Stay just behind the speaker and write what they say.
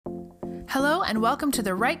Hello and welcome to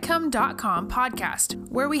the WriteCome.com podcast,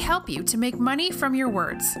 where we help you to make money from your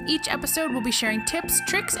words. Each episode will be sharing tips,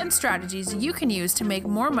 tricks, and strategies you can use to make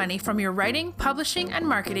more money from your writing, publishing, and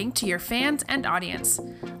marketing to your fans and audience.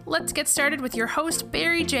 Let's get started with your host,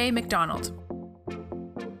 Barry J. McDonald.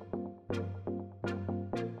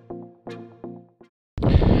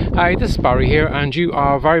 Hi, this is Barry here, and you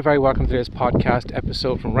are very welcome to today's podcast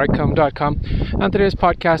episode from WriteCome.com. And today's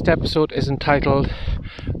podcast episode is entitled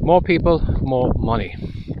More People, More Money.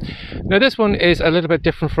 Now, this one is a little bit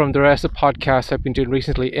different from the rest of the podcasts I've been doing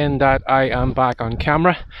recently in that I am back on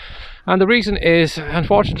camera. And the reason is,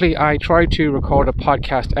 unfortunately, I tried to record a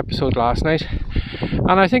podcast episode last night,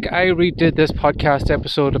 and I think I redid this podcast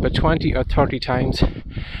episode about 20 or 30 times,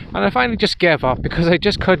 and I finally just gave up because I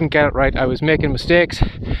just couldn't get it right. I was making mistakes,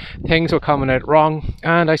 things were coming out wrong,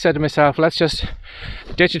 and I said to myself, let's just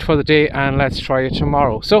ditch it for the day and let's try it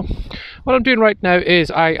tomorrow. So what I'm doing right now is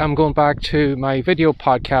I am going back to my video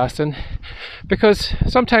podcasting, because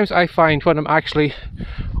sometimes I find when I'm actually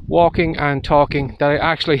walking and talking that I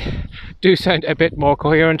actually do sound a bit more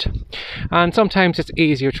coherent, and sometimes it's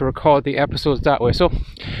easier to record the episodes that way. So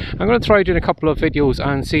I'm going to try doing a couple of videos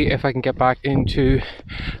and see if I can get back into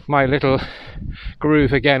my little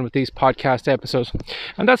groove again with these podcast episodes.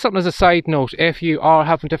 And that's something as a side note: if you are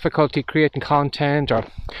having difficulty creating content or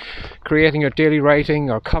creating your daily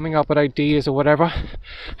writing or coming up with ideas or whatever,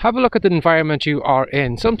 have a look at the environment you are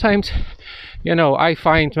in. Sometimes, I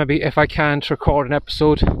find maybe if I can't record an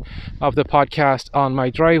episode of the podcast on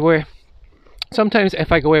my driveway, sometimes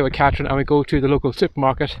if I go away with Catherine and we go to the local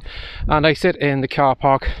supermarket and I sit in the car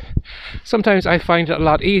park, sometimes I find it a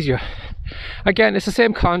lot easier. Again, it's the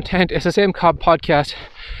same content, it's the same podcast,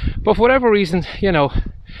 but for whatever reason,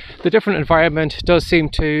 the different environment does seem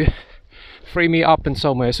to free me up in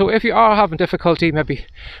some way. So if you are having difficulty maybe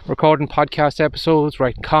recording podcast episodes,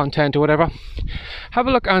 writing content or whatever, have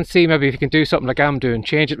a look and see maybe if you can do something like I'm doing.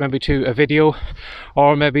 Change it maybe to a video,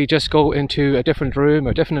 or maybe just go into a different room or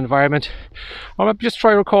a different environment, or maybe just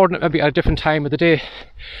try recording it maybe at a different time of the day.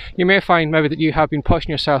 You may find maybe that you have been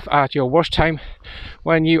pushing yourself at your worst time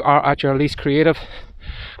when you are at your least creative,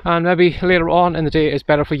 and maybe later on in the day is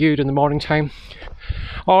better for you than the morning time,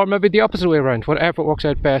 or maybe the opposite way around, whatever works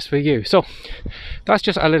out best for you. So that's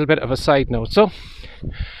just a little bit of a side note. So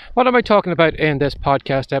what am I talking about in this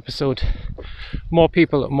podcast episode? More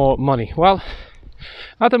people, more money. Well,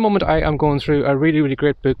 at the moment I am going through a really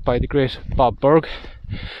great book by the great Bob Burg,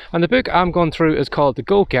 and the book I'm going through is called The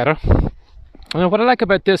Go-Getter. And what I like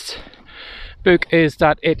about this book is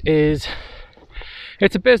that it's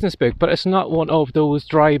a business book, but it's not one of those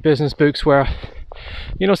dry business books where,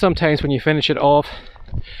 sometimes when you finish it off,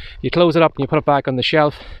 you close it up and you put it back on the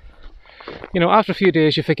shelf. After a few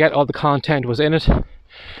days you forget all the content was in it,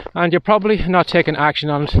 and you're probably not taking action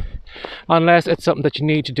on it unless it's something that you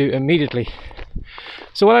need to do immediately.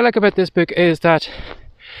 So what I like about this book is that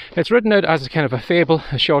it's written out as a kind of a fable,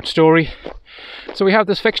 a short story. So we have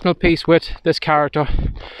this fictional piece with this character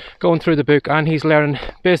going through the book, and he's learning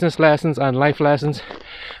business lessons and life lessons,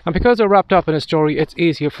 and because they're wrapped up in a story, it's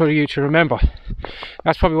easier for you to remember.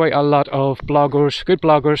 That's probably why a lot of bloggers, good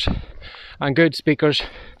bloggers and good speakers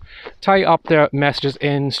tie up their messages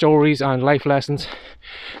in stories and life lessons,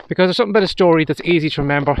 because there's something about a story that's easy to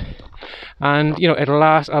remember, and it'll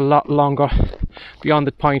last a lot longer beyond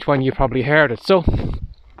the point when you probably heard it. So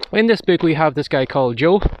in this book we have this guy called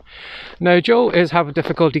Joe. Now Joe is having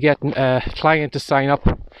difficulty getting a client to sign up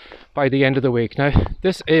by the end of the week. Now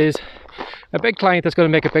this is a big client that's going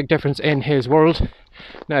to make a big difference in his world.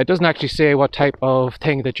 Now it doesn't actually say what type of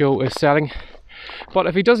thing that Joe is selling, but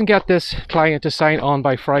if he doesn't get this client to sign on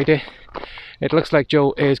by Friday, it looks like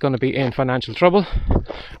Joe is going to be in financial trouble,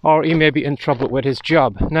 or he may be in trouble with his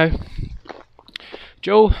job. Now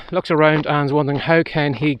Joe looks around and is wondering how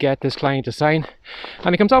can he get this client to sign,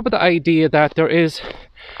 and he comes up with the idea that there is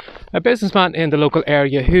a businessman in the local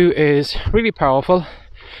area who is really powerful,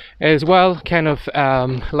 is well kind of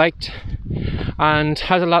liked, and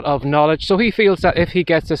has a lot of knowledge. So he feels that if he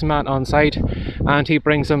gets this man on side and he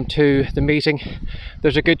brings him to the meeting,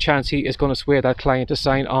 there's a good chance he is going to sway that client to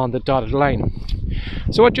sign on the dotted line.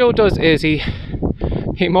 So what Joe does is he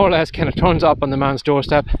more or less kind of turns up on the man's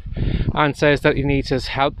doorstep and says that he needs his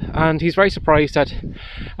help, and he's very surprised that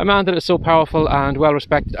a man that is so powerful and well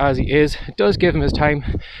respected as he is does give him his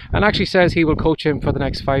time, and actually says he will coach him for the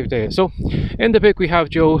next 5 days. So in the book we have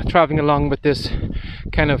Joe traveling along with this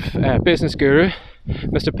kind of business guru,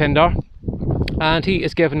 Mr. Pindar, and he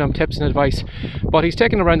is giving him tips and advice, but he's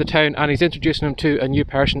taking him around the town and he's introducing him to a new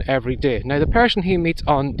person every day. Now the person he meets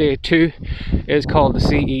on day 2 is called the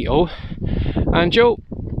CEO, and Joe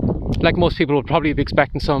like most people would probably be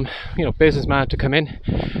expecting some, businessman to come in,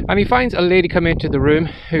 and he finds a lady come into the room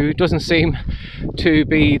who doesn't seem to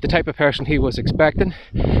be the type of person he was expecting,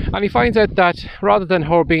 and he finds out that rather than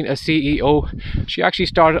her being a CEO, she actually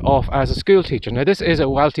started off as a school teacher. Now, this is a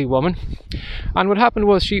wealthy woman, and what happened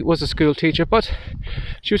was she was a school teacher, but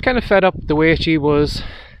she was kind of fed up the way she was,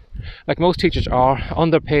 like most teachers are,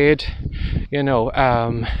 underpaid,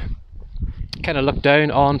 kind of looked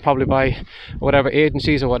down on probably by whatever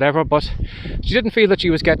agencies or whatever, but she didn't feel that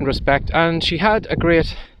she was getting respect, and she had a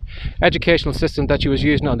great educational system that she was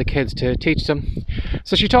using on the kids to teach them.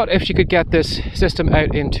 So she thought if she could get this system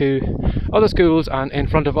out into other schools and in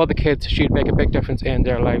front of other kids, she'd make a big difference in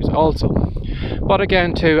their lives also. But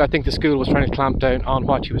again, too, I think the school was trying to clamp down on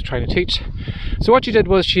what she was trying to teach. So what she did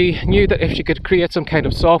was she knew that if she could create some kind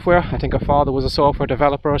of software, I think her father was a software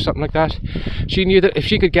developer or something like that, she knew that if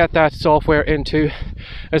she could get that software into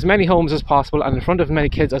as many homes as possible and in front of as many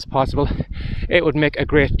kids as possible, it would make a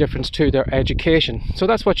great difference to their education. So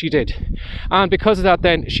that's what she did, and because of that,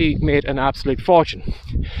 then she made an absolute fortune.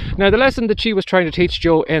 Now, the lesson that she was trying to teach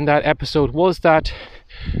Joe in that episode was that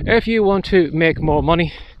if you want to make more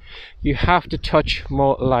money, you have to touch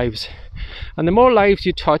more lives, and the more lives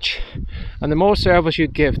you touch and the more service you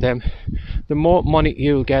give them, the more money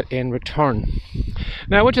you'll get in return.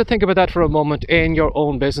 Now, I want you to think about that for a moment in your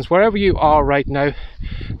own business, wherever you are right now.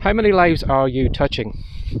 How many lives are you touching?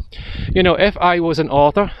 If I was an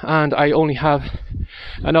author and I only have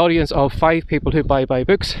an audience of 5 people who buy my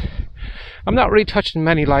books, I'm not really touching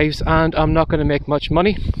many lives, and I'm not going to make much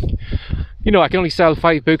money. I can only sell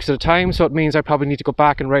 5 books at a time, so it means I probably need to go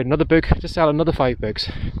back and write another book to sell another 5 books.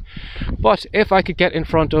 But if I could get in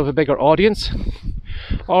front of a bigger audience,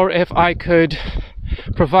 or if I could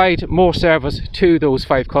provide more service to those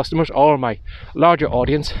 5 customers or my larger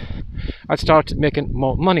audience, I'd start making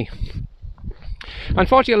more money.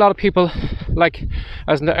 Unfortunately, a lot of people, like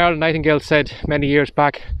as Earl Nightingale said many years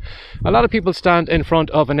back, a lot of people stand in front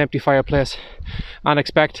of an empty fireplace and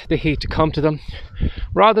expect the heat to come to them,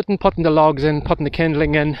 rather than putting the logs in, putting the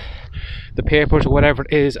kindling in, the papers or whatever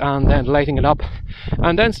it is, and then lighting it up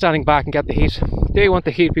and then standing back and get the heat. They want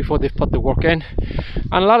the heat before they've put the work in,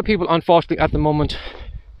 and a lot of people, unfortunately, at the moment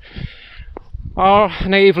are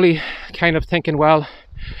naively kind of thinking, well,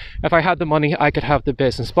 if I had the money I could have the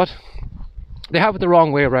business, but they have it the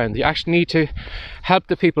wrong way around. You actually need to help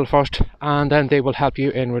the people first, and then they will help you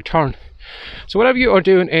in return. So whatever you are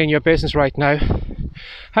doing in your business right now,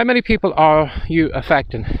 how many people are you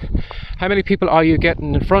affecting? How many people are you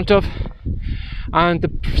getting in front of? And the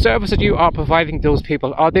service that you are providing those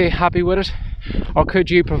people, are they happy with it? Or could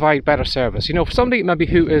you provide better service? For somebody maybe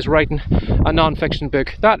who is writing a non-fiction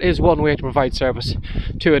book, that is one way to provide service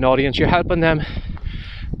to an audience. You're helping them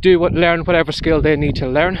learn whatever skill they need to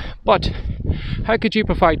learn, but how could you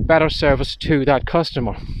provide better service to that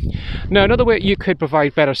customer? Now, another way you could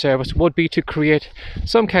provide better service would be to create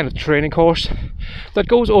some kind of training course that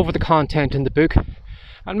goes over the content in the book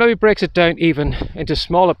and maybe breaks it down even into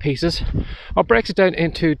smaller pieces, or breaks it down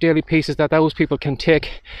into daily pieces that those people can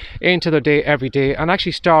take into their day every day and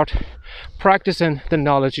actually start practicing the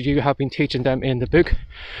knowledge that you have been teaching them in the book.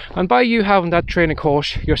 And by you having that training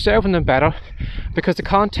course, you're serving them better because the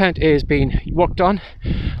content is being worked on,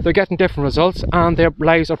 they're getting different results, and their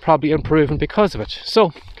lives are probably improving because of it.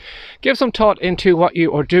 So give some thought into what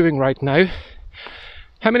you are doing right now.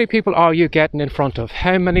 How many people are you getting in front of?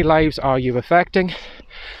 How many lives are you affecting?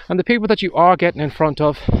 And the people that you are getting in front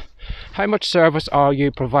of, how much service are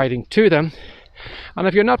you providing to them? And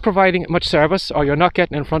if you're not providing much service, or you're not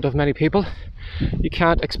getting in front of many people, you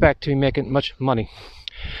can't expect to be making much money.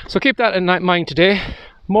 So keep that in mind today.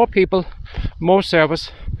 More people, more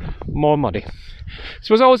service, more money.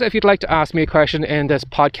 So as always, if you'd like to ask me a question in this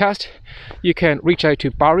podcast, you can reach out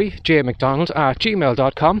to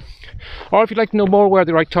barryjmcdonald@gmail.com, or if you'd like to know more where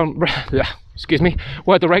the Writecom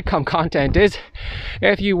content is,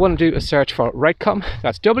 if you want to do a search for Writecom,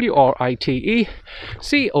 that's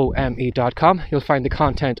WRITECOME.com. You'll find the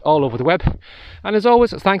content all over the web. And as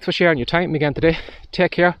always, thanks for sharing your time again today.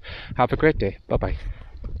 Take care. Have a great day. Bye-bye.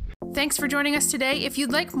 Thanks for joining us today. If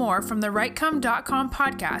you'd like more from the Writecom.com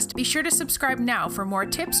podcast, be sure to subscribe now for more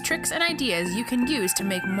tips, tricks, and ideas you can use to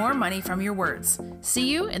make more money from your words. See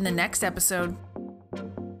you in the next episode.